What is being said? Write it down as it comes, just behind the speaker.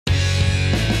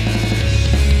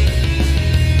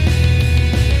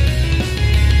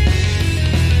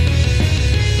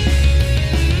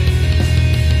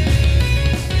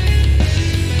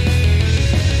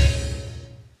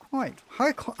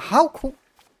How cool?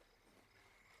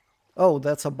 Oh,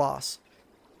 that's a boss.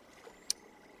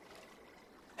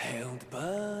 Hailed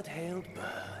bird,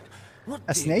 what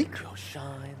A snake? your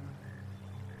shine?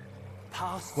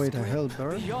 Past Wait, a grip hailed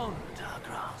bird? Beyond our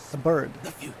grasp. A bird.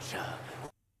 The future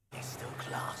we still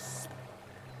clasp.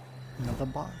 Another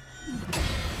boss.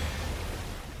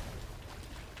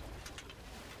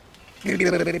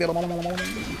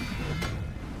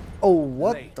 Oh,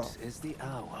 what Late the? is the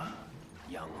hour,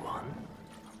 young one,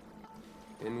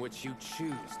 in which you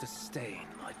choose to stain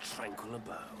my tranquil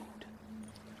abode.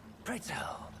 Pray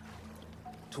tell.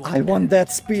 To what I want end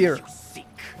that spear. do you seek?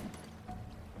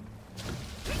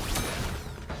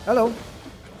 Hello.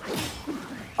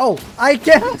 Oh, I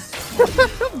can't.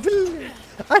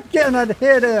 I cannot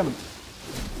hit him.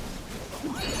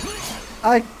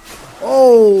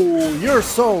 Oh, you're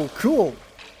so cool.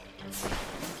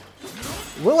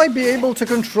 Will I be able to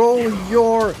control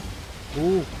your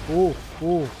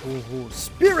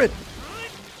spirit?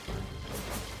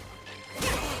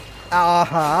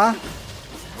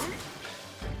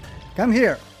 Come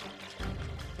here.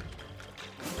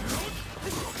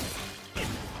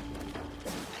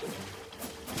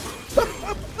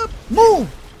 Move!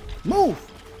 Move!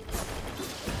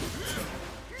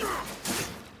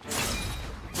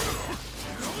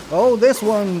 Oh, this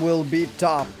one will be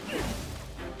top.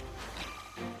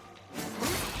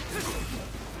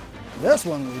 This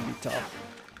one will be top.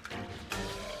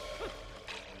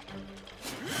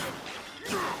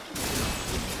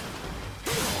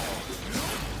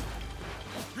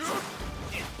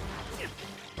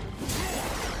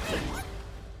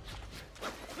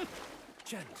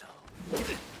 Gentle.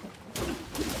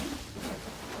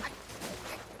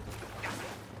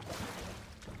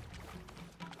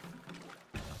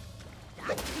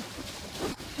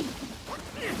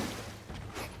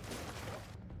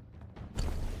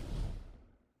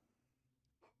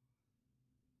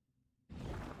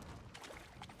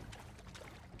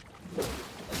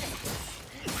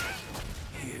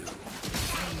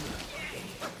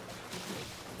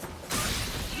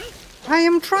 I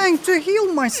am trying to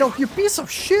heal myself, you piece of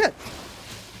shit!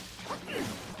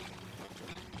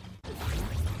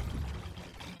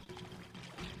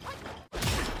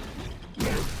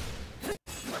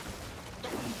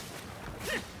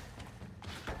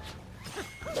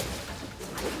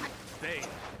 Faith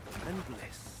and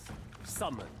bliss,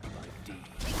 summoned by deed.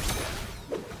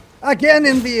 Again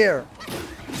in the air!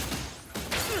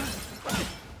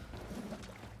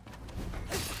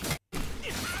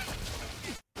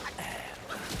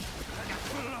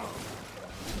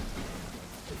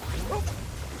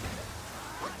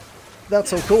 That's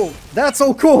so cool. That's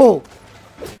so cool.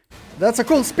 That's a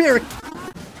cool spear.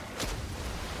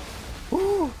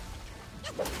 Ooh.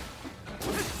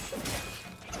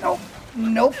 Nope.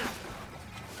 Nope.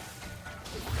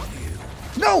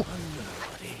 No.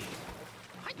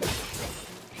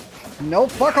 No,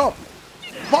 fuck off.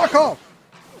 Fuck off.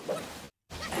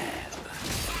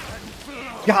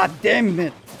 God damn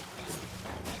it.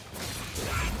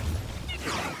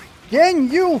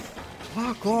 Can you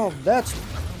fuck off? That's...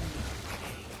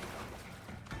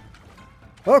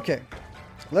 Okay,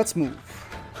 let's move.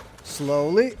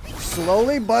 Slowly,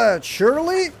 slowly but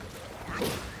surely.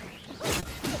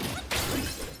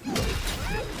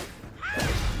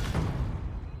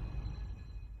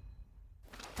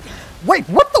 Wait,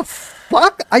 what the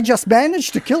fuck? I just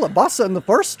managed to kill a boss on the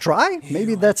first try?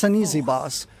 Maybe that's an easy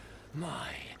boss. My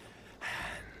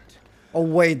hand. Oh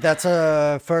wait, that's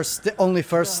a only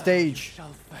first stage.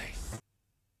 Shall face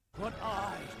what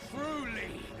I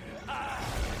truly am.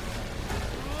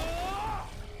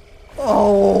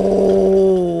 Oh,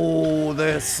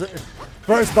 this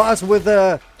first boss with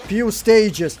a few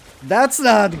stages. That's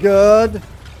not good.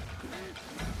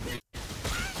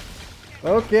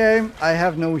 Okay, I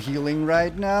have no healing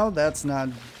right now. That's not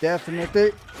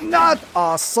definitely not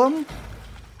awesome.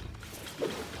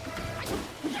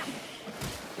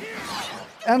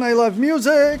 And I love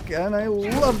music, and I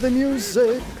love the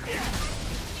music.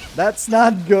 That's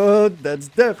not good. That's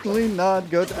definitely not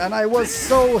good. And I was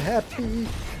so happy.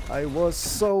 I was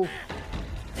so...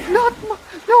 No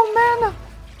mana!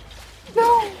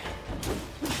 No!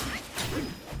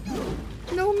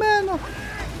 No mana!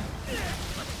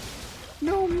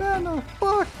 No mana!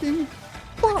 Fucking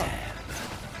fuck!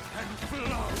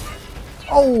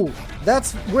 Oh!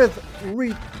 That's with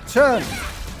return!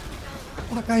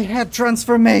 Fuck, I had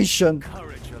transformation!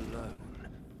 Courage alone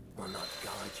will not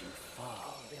guide you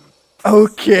far.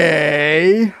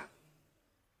 Okay.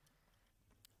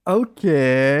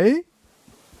 Okay.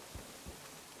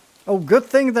 Oh, good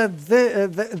thing that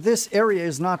this area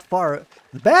is not far.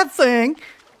 The bad thing,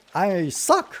 I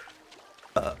suck.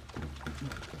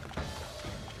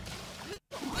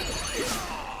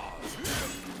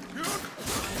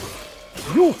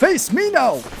 You face me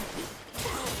now!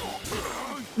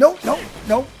 No, no,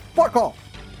 no, fuck off!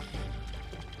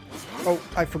 Oh,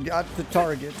 I forgot to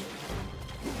target.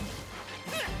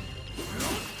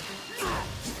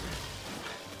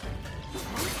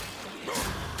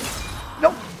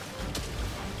 Nope!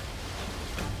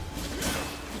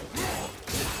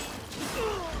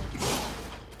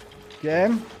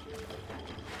 Okay.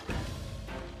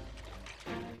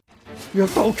 You're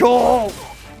so cool!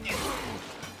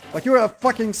 Like you're a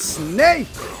fucking snake!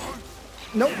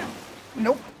 Nope.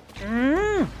 Nope.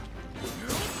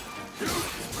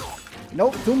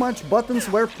 Nope, too much buttons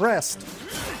were pressed.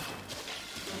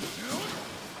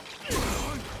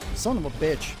 Son of a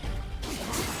bitch.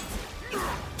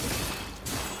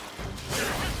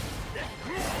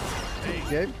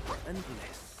 Okay.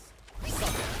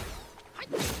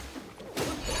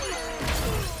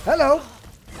 Hello.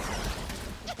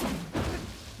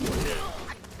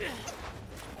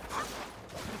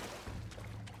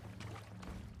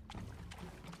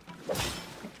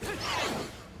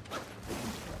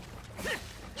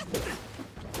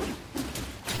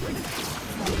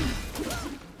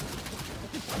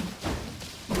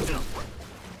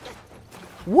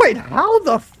 Wait, how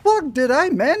the fuck did I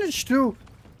manage to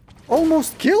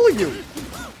almost kill you?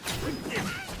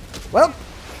 Well,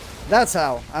 that's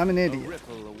how. I'm an idiot.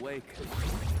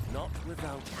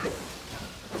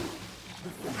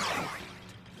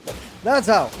 That's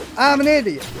how. I'm an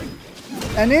idiot.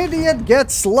 An idiot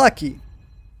gets lucky.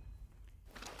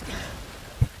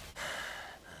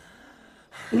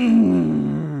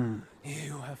 You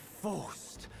have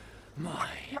forced my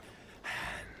hand.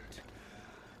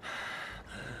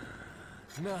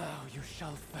 Now you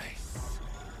shall face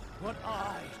what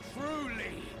I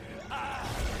truly am.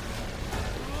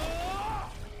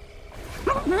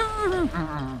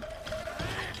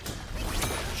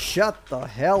 Shut the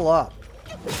hell up.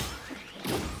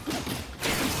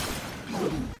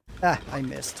 Ah, I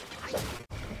missed.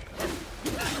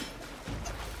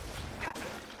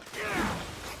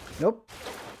 Nope.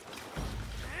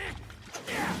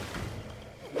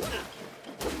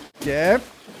 Yep.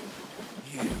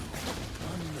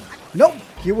 Nope.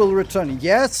 He will return.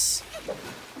 Yes.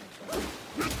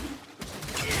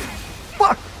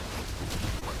 Fuck.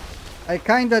 I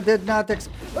kinda did not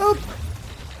Up.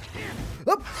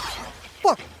 Up.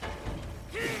 Fuck.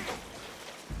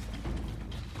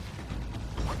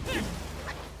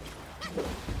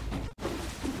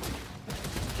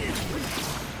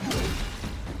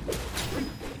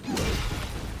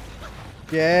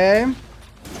 Okay.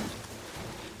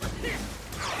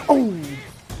 Oh.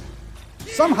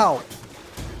 Somehow.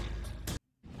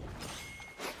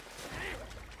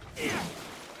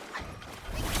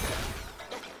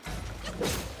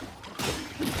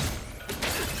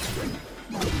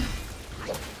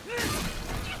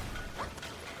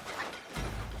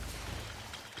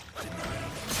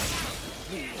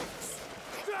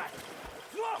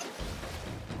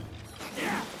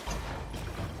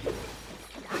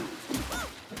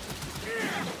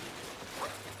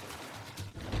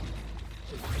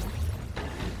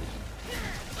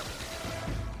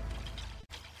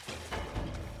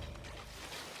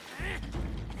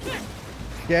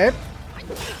 Okay.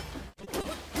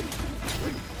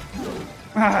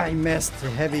 I missed a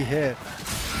heavy hit.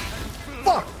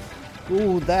 Fuck!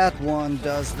 Ooh, that one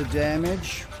does the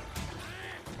damage.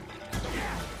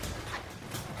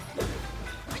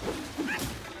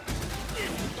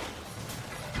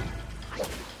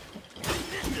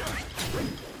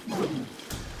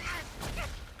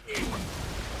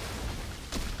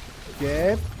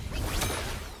 Okay.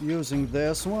 Using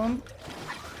this one.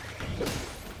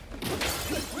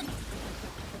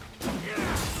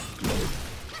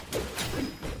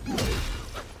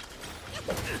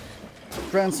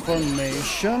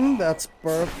 Transformation, that's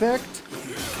perfect.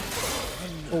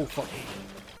 Oh fuck.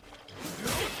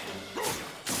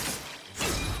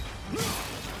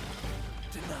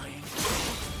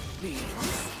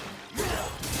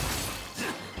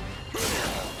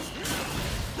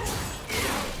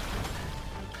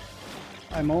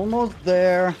 I'm almost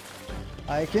there.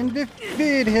 I can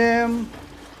defeat him.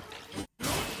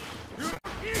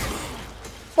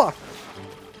 Fuck.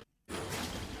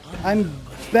 I'm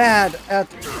bad at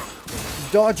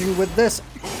dodging with this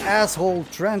asshole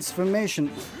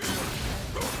transformation.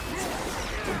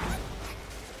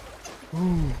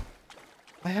 Ooh.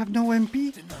 I have no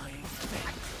MP.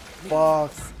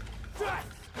 Fuck.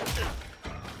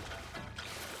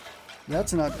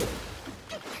 That's not good.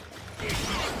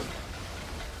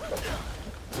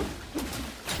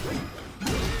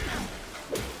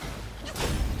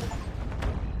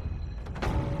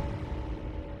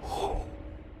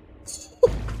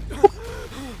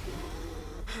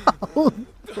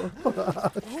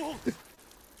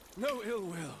 No ill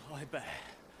will I bear.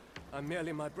 I'm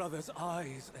merely my brother's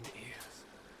eyes and ears.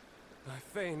 I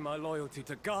feign my loyalty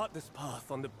to guard this path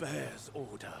on the bear's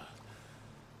order.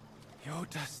 Your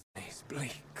destiny's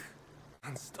bleak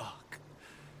and stark.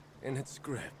 In its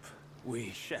grip,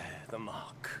 we share the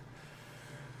mark.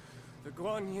 The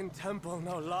Guanyin temple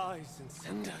now lies in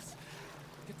cinders,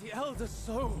 yet the elder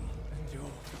soul endures.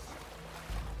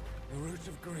 The root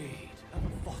of greed ever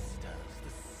fosters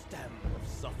the stem of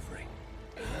suffering.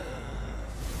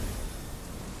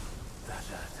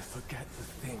 Better to forget the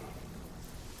thing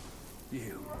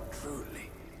you truly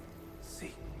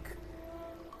seek.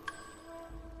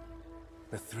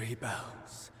 The three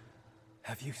bells.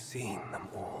 Have you seen them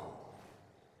all?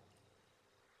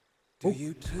 Do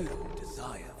you too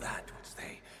desire that which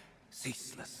they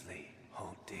ceaselessly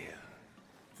hold dear?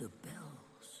 The bells.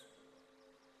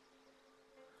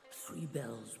 3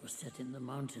 bells were set in the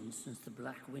mountains since the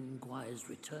Black Wind Guire's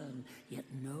return, yet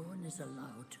no one is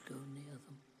allowed to go near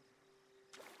them.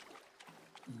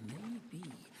 Maybe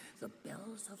the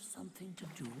bells have something to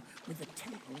do with the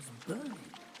temple's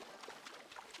burning.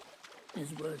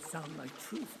 His words sound like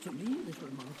truth to me,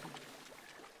 little monkey.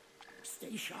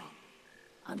 Stay sharp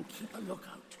and keep a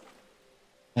lookout.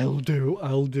 I'll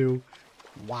do.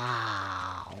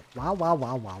 Wow.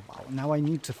 Wow. Now I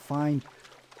need to find...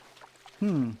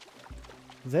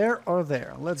 There or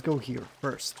there? Let's go here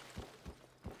first.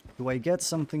 Do I get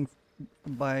something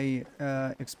by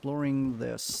exploring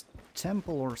this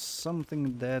temple or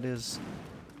something that is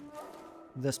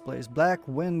this place? Black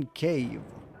Wind Cave.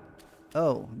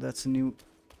 Oh, that's a new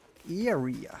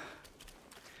area.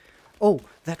 Oh,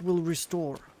 that will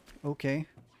restore. Okay.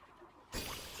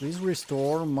 Please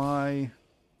restore my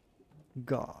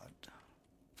god.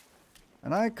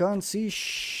 And I can't see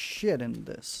shit in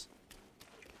this.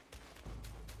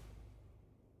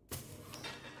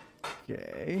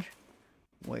 Okay.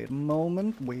 Wait a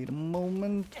moment.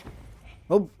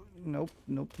 Oh, nope,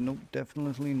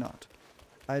 definitely not.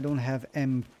 I don't have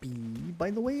MP,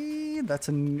 by the way. That's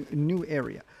a new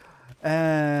area.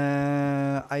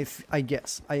 I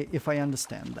guess, if I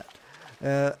understand that.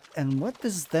 And what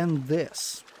is then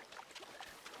this?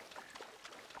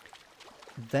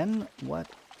 Then what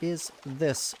is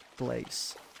this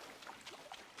place?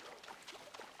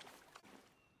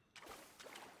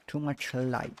 Too much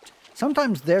light.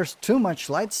 Sometimes there's too much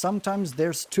light, sometimes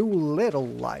there's too little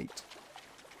light.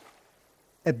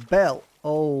 A bell.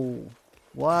 Oh,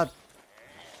 what?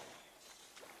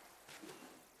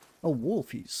 Oh,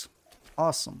 wolfies.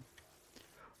 Awesome.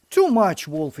 Too much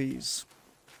wolfies.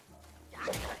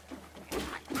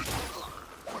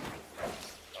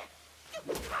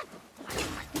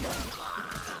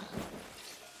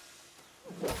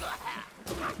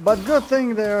 But good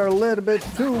thing they're a little bit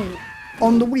too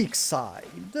on the weak side.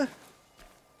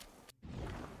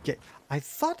 Okay, I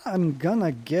thought I'm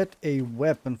gonna get a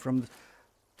weapon from...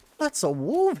 That's a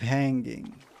wolf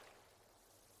hanging.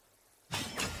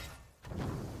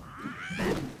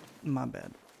 My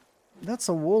bad. That's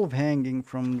a wolf hanging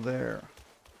from there.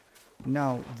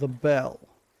 Now, the bell.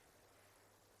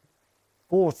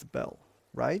 4th bell,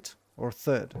 right? Or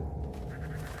 3rd?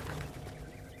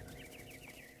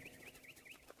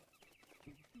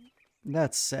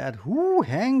 That's sad. Who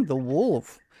hanged the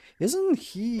wolf? Isn't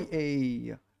he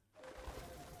a...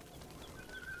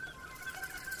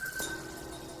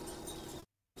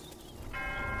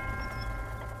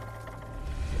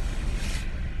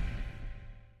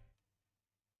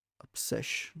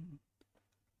 obsession?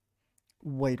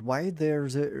 Wait, why there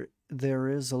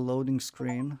is a loading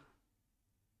screen?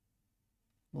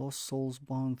 Lost Souls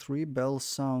Bound. 3 bells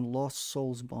sound. Lost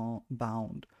Souls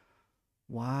Bound.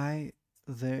 Why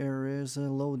there is a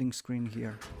loading screen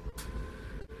here?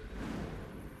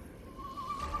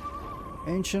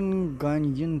 Ancient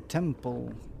Guanyin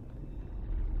Temple.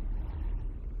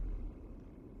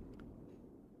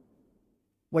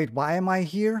 Wait, why am I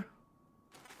here?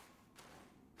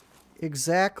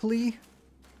 Exactly?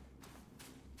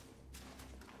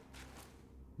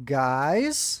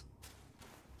 Guys?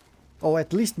 Oh,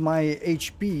 at least my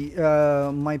HP,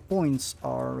 my points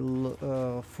are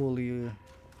fully...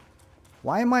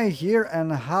 Why am I here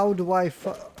and how do I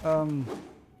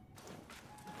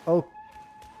oh...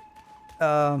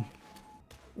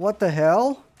 what the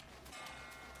hell?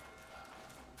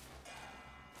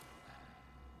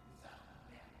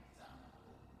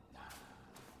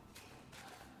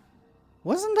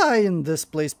 Wasn't I in this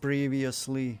place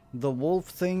previously? The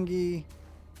wolf thingy,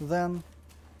 then?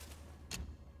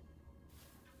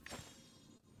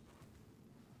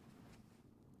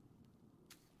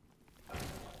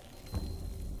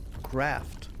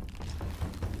 Craft.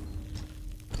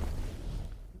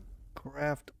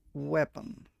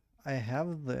 weapon. I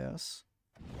have this.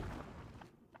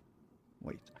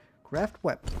 Wait. Craft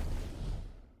weapon.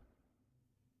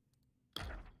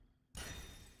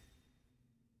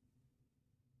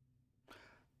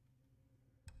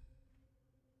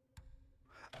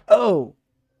 Oh!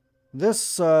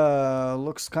 This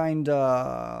looks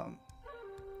kinda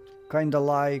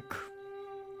like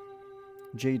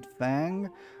Jade Fang.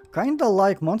 Kinda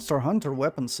like Monster Hunter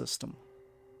weapon system.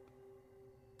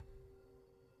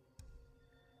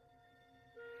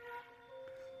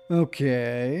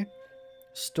 Okay.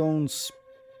 Stone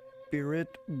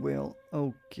Spirit will...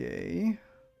 Okay.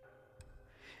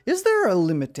 Is there a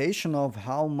limitation of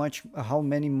how much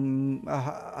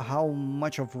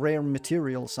of rare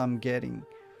materials I'm getting?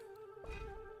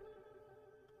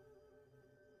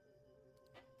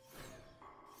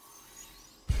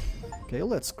 Okay,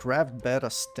 let's craft better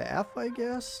staff, I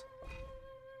guess.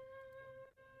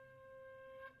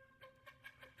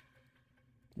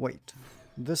 Wait,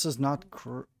 this is not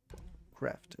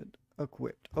crafted.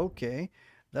 Equipped. Okay,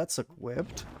 that's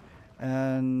equipped.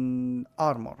 And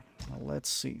armor. Let's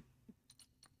see.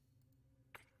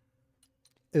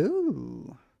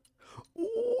 Ooh.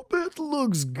 Oh, that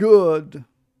looks good.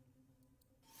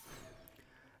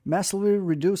 Massively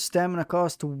reduce stamina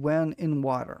cost when in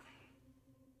water.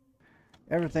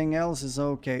 Everything else is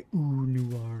okay. Ooh,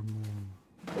 new armor.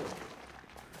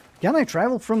 Can I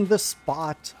travel from this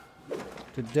spot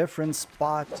to different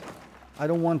spot? I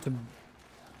don't want to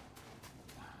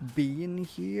be in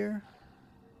here,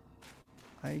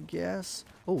 I guess.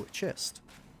 Oh, a chest.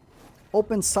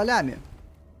 Open salami.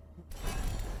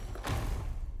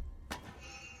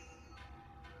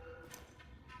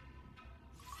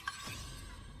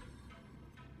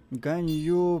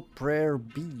 Ganyu prayer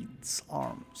beads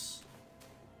arms.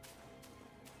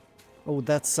 Oh,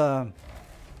 that's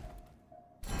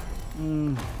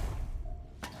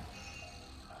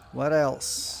what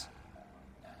else?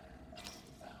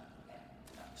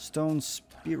 Stone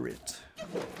Spirit.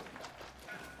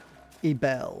 A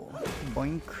bell.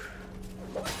 Boink.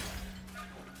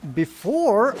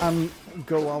 Before I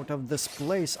go out of this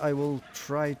place, I will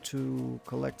try to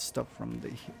collect stuff from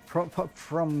the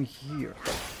from here.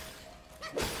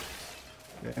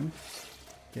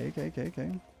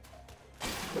 Okay.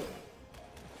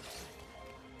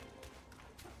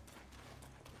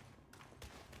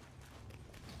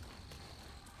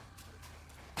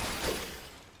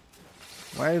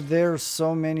 Why are there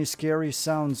so many scary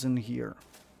sounds in here?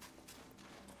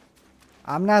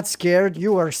 I'm not scared,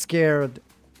 you are scared.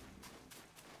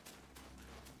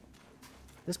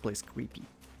 This place is creepy.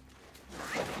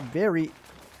 Very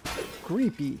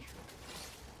creepy.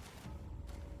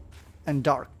 And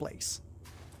dark place.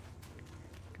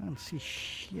 Can't see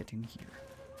shit in here.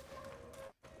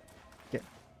 Okay.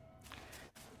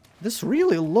 This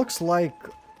really looks like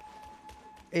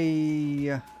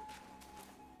a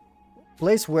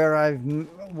place where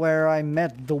I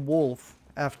met the wolf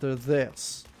after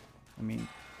this. I mean,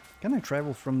 can I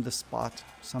travel from this spot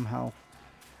somehow?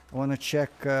 I want to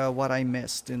check what I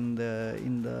missed in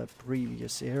the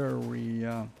previous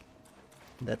area.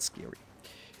 That's scary.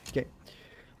 Okay,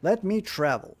 let me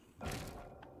travel.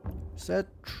 Set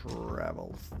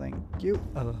travel. Thank you.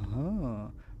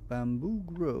 Bamboo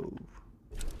Grove.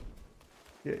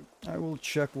 Okay, I will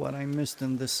check what I missed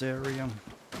in this area.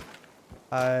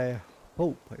 I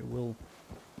hope I will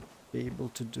be able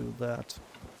to do that.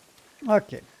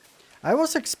 Okay. I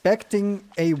was expecting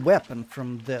a weapon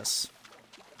from this.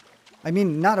 I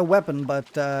mean, not a weapon,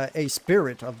 but a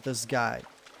spirit of this guy.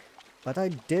 But I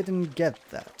didn't get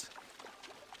that.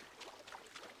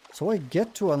 So I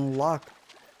get to unlock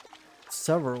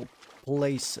several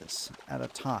places at a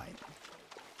time.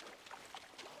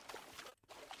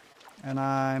 And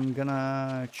I'm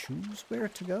gonna choose where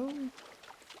to go?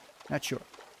 Not sure.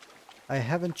 I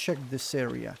haven't checked this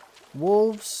area.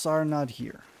 Wolves are not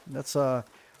here. That's a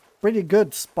pretty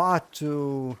good spot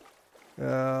to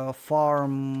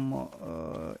farm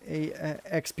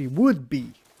XP would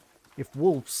be if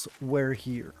wolves were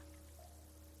here.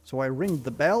 So I ring the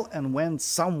bell and went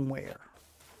somewhere.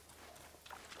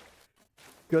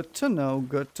 Good to know,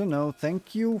 good to know.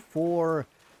 Thank you for...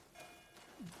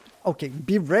 Okay,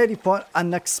 be ready for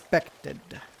unexpected.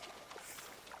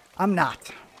 I'm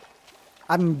not.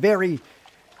 I'm very...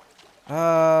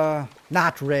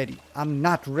 not ready. I'm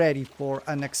not ready for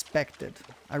unexpected.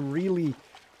 I really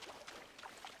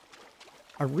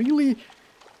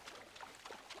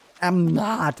am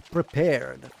not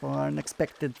prepared for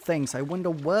unexpected things. I wonder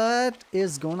what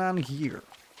is going on here.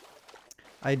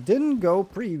 I didn't go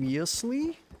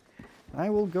previously. I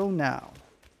will go now.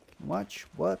 Watch,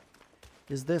 what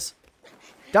is this?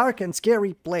 Dark and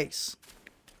scary place.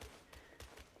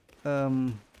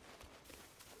 Can't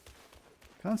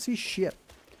see shit.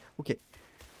 Okay.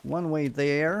 One way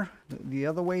there. The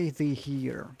other way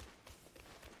here.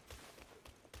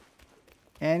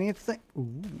 Anything?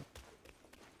 Ooh.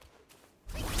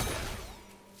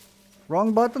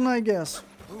 Wrong button, I guess.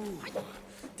 Ooh,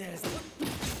 there's...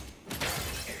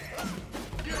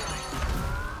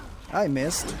 I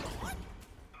missed.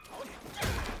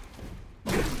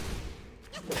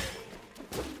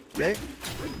 Okay.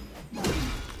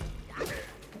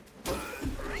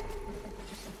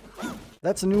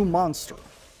 That's a new monster.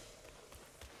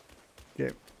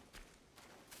 Okay.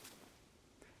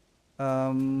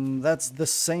 That's the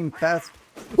same path.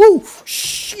 Ooh,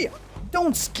 shit!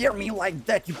 Don't scare me like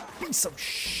that, you piece of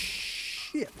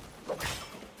shit!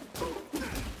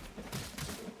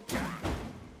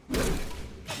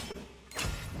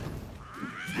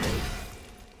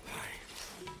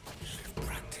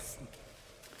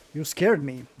 You scared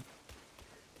me.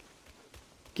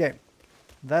 Okay.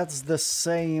 That's the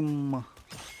same...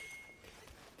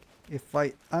 If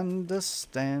I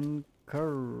understand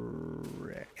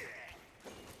correct.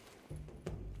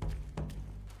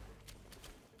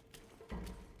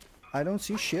 I don't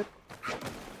see shit.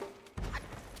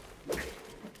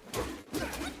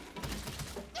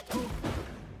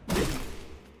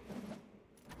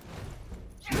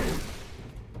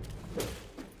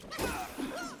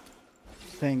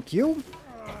 Thank you.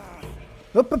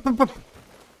 Up, up, up, up.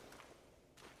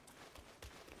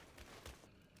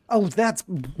 Oh, that's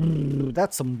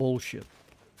some bullshit.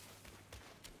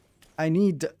 I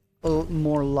need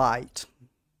more light.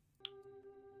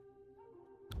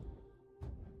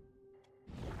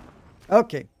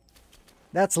 Okay,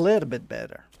 that's a little bit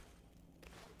better.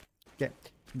 Okay,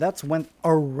 that's went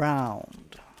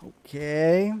around.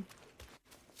 Okay.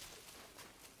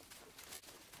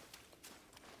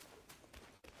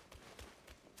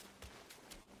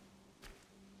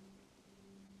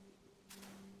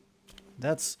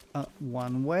 That's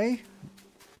one way.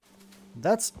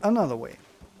 That's another way.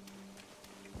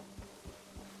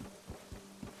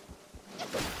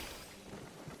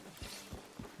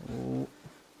 Oh.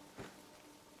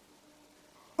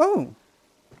 Oh!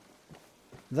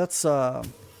 That's a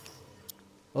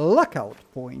lookout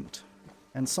point.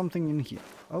 And something in here.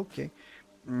 Okay.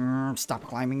 Stop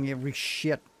climbing every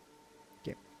shit.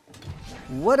 Okay.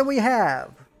 What do we have?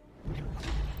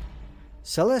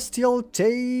 Celestial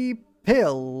tape.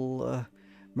 Pill.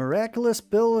 Miraculous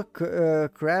pill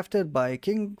crafted by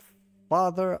King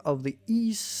Father of the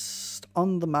East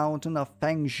on the mountain of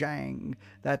Pangzhang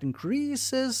that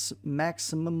increases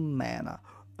maximum mana.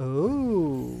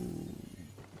 Oh.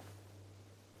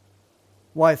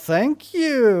 Why, thank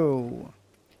you.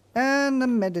 And a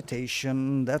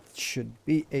meditation. That should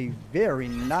be a very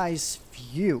nice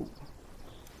view.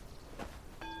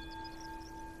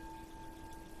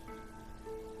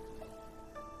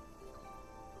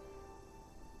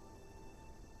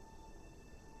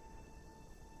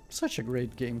 Such a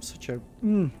great game, such a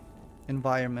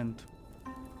environment.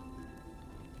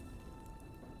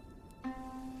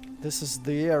 This is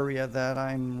the area that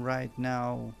I'm right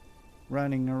now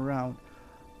running around.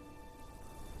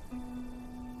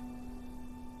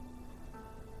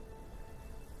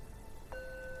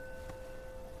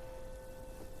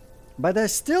 But I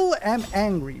still am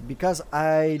angry because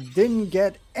I didn't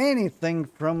get anything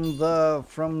from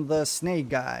the snake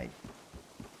guy.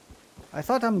 I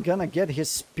thought I'm gonna get his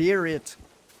spirit.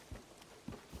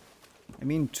 I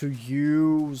mean, to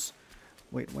use...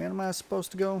 Wait, where am I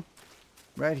supposed to go?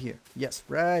 Right here. Yes,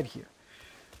 right here.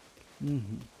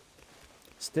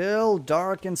 Still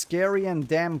dark and scary and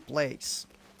damn place.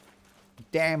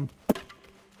 Damn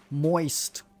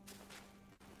moist.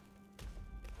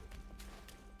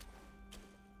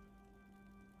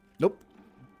 Nope.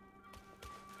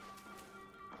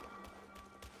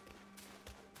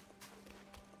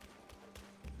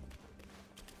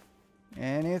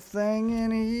 Anything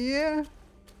in here?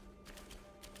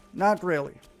 Not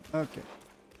really. Okay.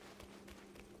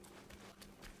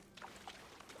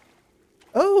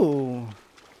 Oh!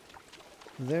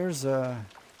 There's a...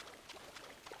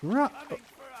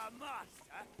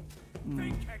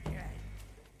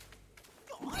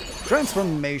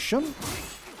 Transformation.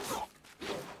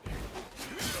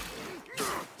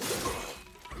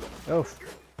 Oh,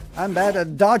 I'm bad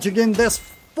at dodging in this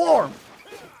form.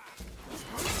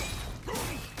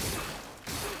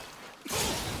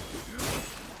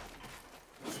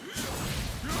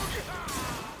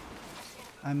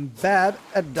 I'm bad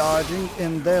at dodging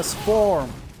in this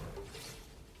form.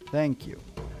 Thank you.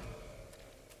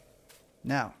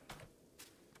 Now,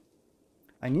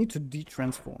 I need to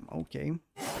de-transform. Okay.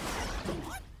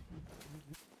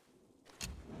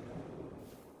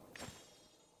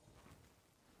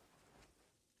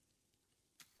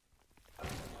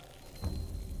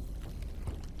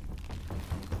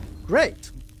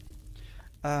 Great.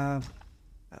 Oh,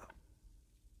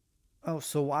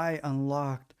 so I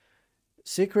unlocked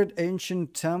Secret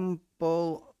Ancient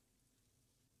Temple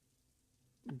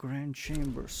Grand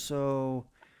Chamber. So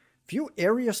few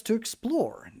areas to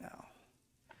explore now.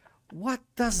 What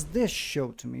does this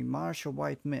show to me? Martial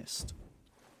White Mist.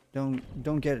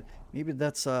 Don't get it. Maybe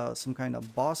that's some kind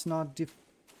of boss not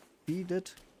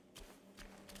defeated.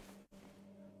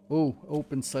 Oh,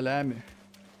 open salami.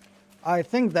 I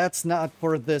think that's not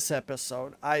for this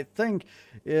episode. I think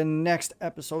in next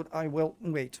episode I will...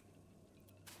 Wait.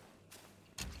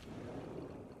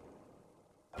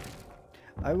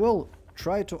 I will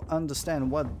try to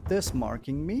understand what this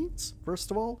marking means,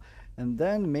 first of all. And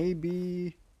then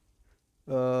maybe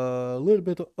a little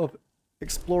bit of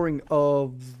exploring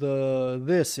of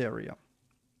this area.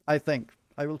 I think.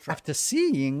 I will try. After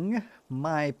seeing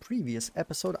my previous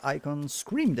episode, Icon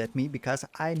screamed at me because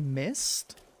I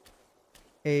missed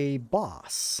a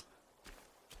boss.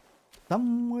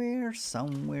 Somewhere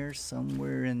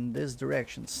in this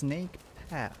direction. Snake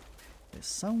Path. There's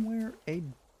somewhere a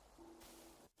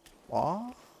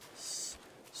boss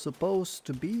supposed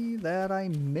to be that I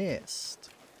missed.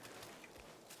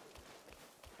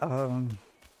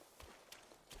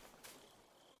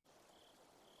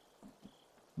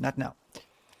 Not now.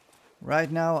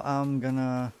 Right now I'm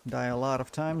gonna die a lot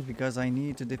of times because I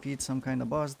need to defeat some kind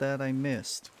of boss that I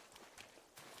missed.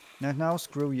 Not now,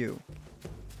 screw you.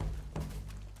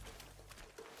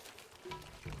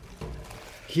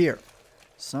 Here.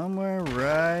 Somewhere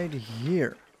right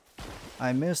here.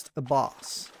 I missed a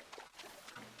boss.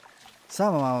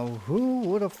 Somehow, who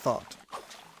would have thought?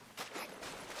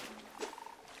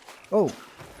 Oh,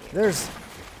 there's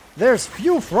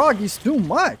few froggies too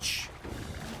much.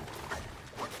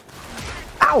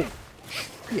 Ow!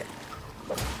 Yeah.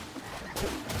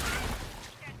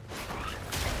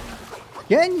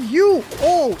 Can you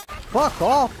all fuck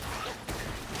off?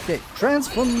 Okay,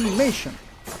 transformation.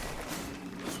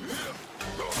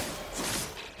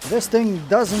 This thing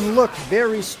doesn't look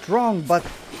very strong, but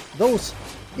those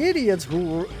idiots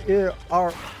who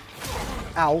are...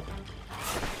 Ow.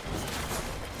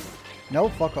 No,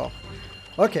 fuck off.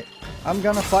 Okay, I'm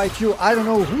gonna fight you. I don't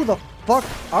know who the fuck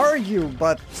are you,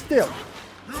 but still.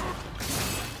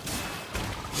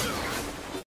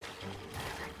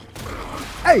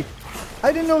 Hey!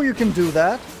 I didn't know you can do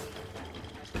that.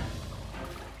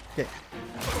 Okay.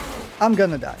 I'm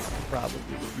gonna die, probably.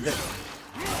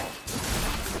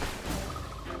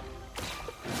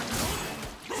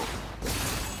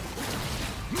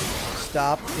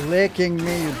 Stop licking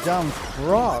me, you dumb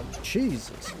frog.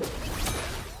 Jesus.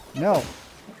 No.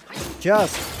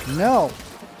 Just no.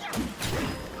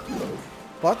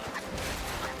 Fuck.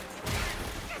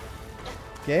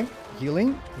 Okay.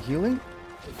 Healing. Healing.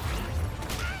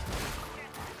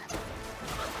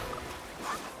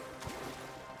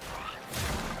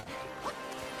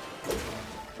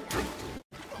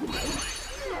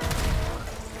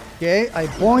 Okay, I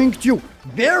boinked you.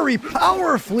 Very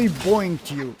powerfully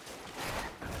boinked you.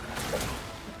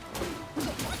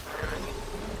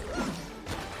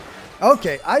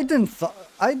 Okay, I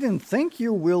didn't think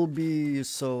you will be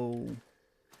so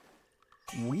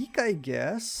weak, I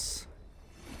guess.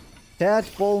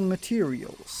 Tadpole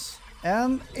materials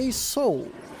and a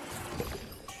soul.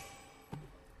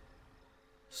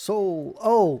 Soul.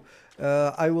 Oh,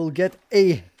 I will get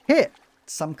a hit,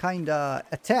 some kind of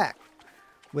attack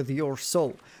with your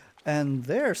soul. And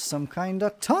there's some kind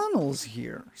of tunnels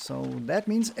here, so that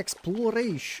means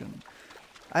exploration.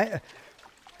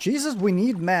 Jesus, we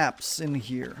need maps in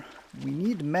here. We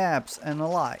need maps and a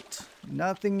light.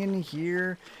 Nothing in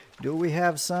here. Do we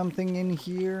have something in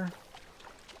here?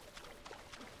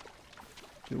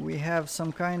 Do we have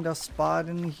some kind of spot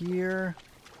in here?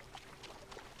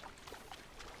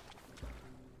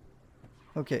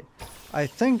 Okay. I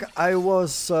think I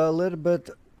was a little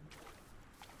bit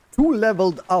too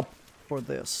leveled up for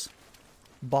this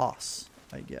boss,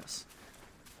 I guess.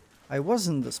 I was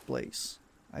in this place.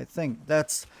 I think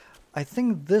this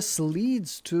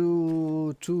leads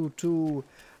to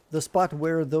the spot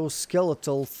where those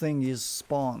skeletal thingies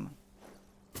spawn.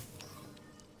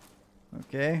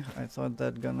 Okay, I thought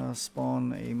that gonna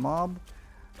spawn a mob.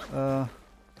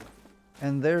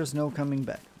 And there's no coming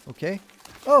back. Okay.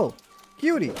 Oh,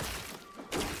 cutie.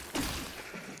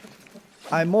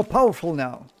 I'm more powerful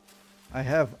now. I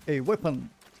have a weapon.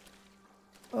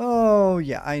 Oh,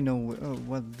 yeah, I know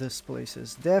what this place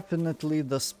is. Definitely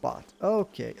the spot.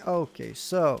 Okay, okay,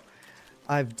 so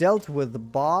I've dealt with the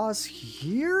boss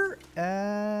here,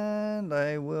 and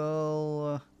I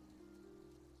will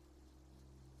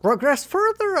progress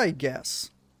further, I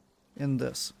guess, in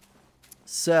this.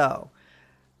 So,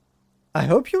 I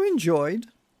hope you enjoyed.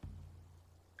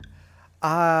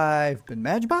 I've been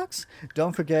Matchbox.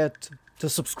 Don't forget to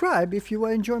subscribe if you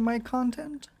enjoy my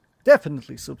content.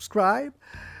 Definitely subscribe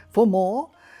for more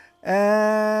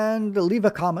and leave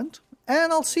a comment.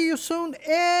 And I'll see you soon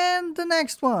in the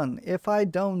next one if I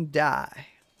don't die.